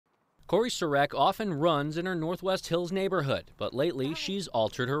Corey Surek often runs in her Northwest Hills neighborhood, but lately she's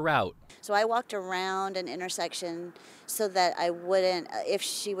altered her route. So I walked around an intersection so that I wouldn't, if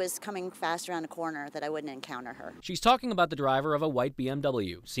she was coming fast around a corner, that I wouldn't encounter her. She's talking about the driver of a white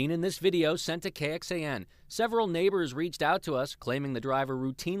BMW, seen in this video sent to KXAN. Several neighbors reached out to us, claiming the driver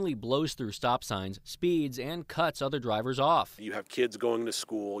routinely blows through stop signs, speeds, and cuts other drivers off. You have kids going to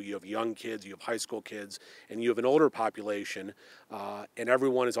school, you have young kids, you have high school kids, and you have an older population, and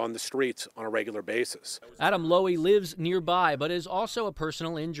everyone is on the streets on a regular basis. Adam Lowy lives nearby, but is also a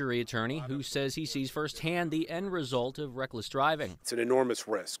personal injury attorney who says he sees firsthand the end result of reckless driving. It's an enormous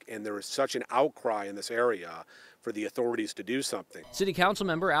risk, and there is such an outcry in this area for the authorities to do something. City Council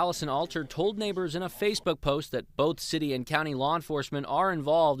member Allison Alter told neighbors in a Facebook post that both city and county law enforcement are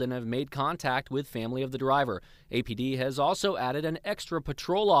involved and have made contact with family of the driver. APD has also added an extra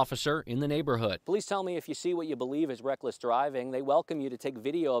patrol officer in the neighborhood. Police tell me if you see what you believe is reckless driving, they welcome you to take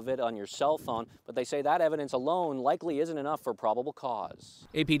video of it on your cell phone, but they say that evidence alone likely isn't enough for probable cause.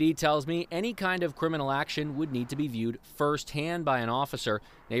 APD tells me any kind of criminal action would need to be viewed firsthand by an officer.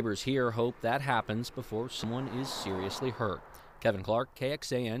 Neighbors here hope that happens before someone is seriously hurt. Kevin Clark,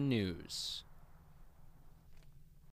 KXAN News.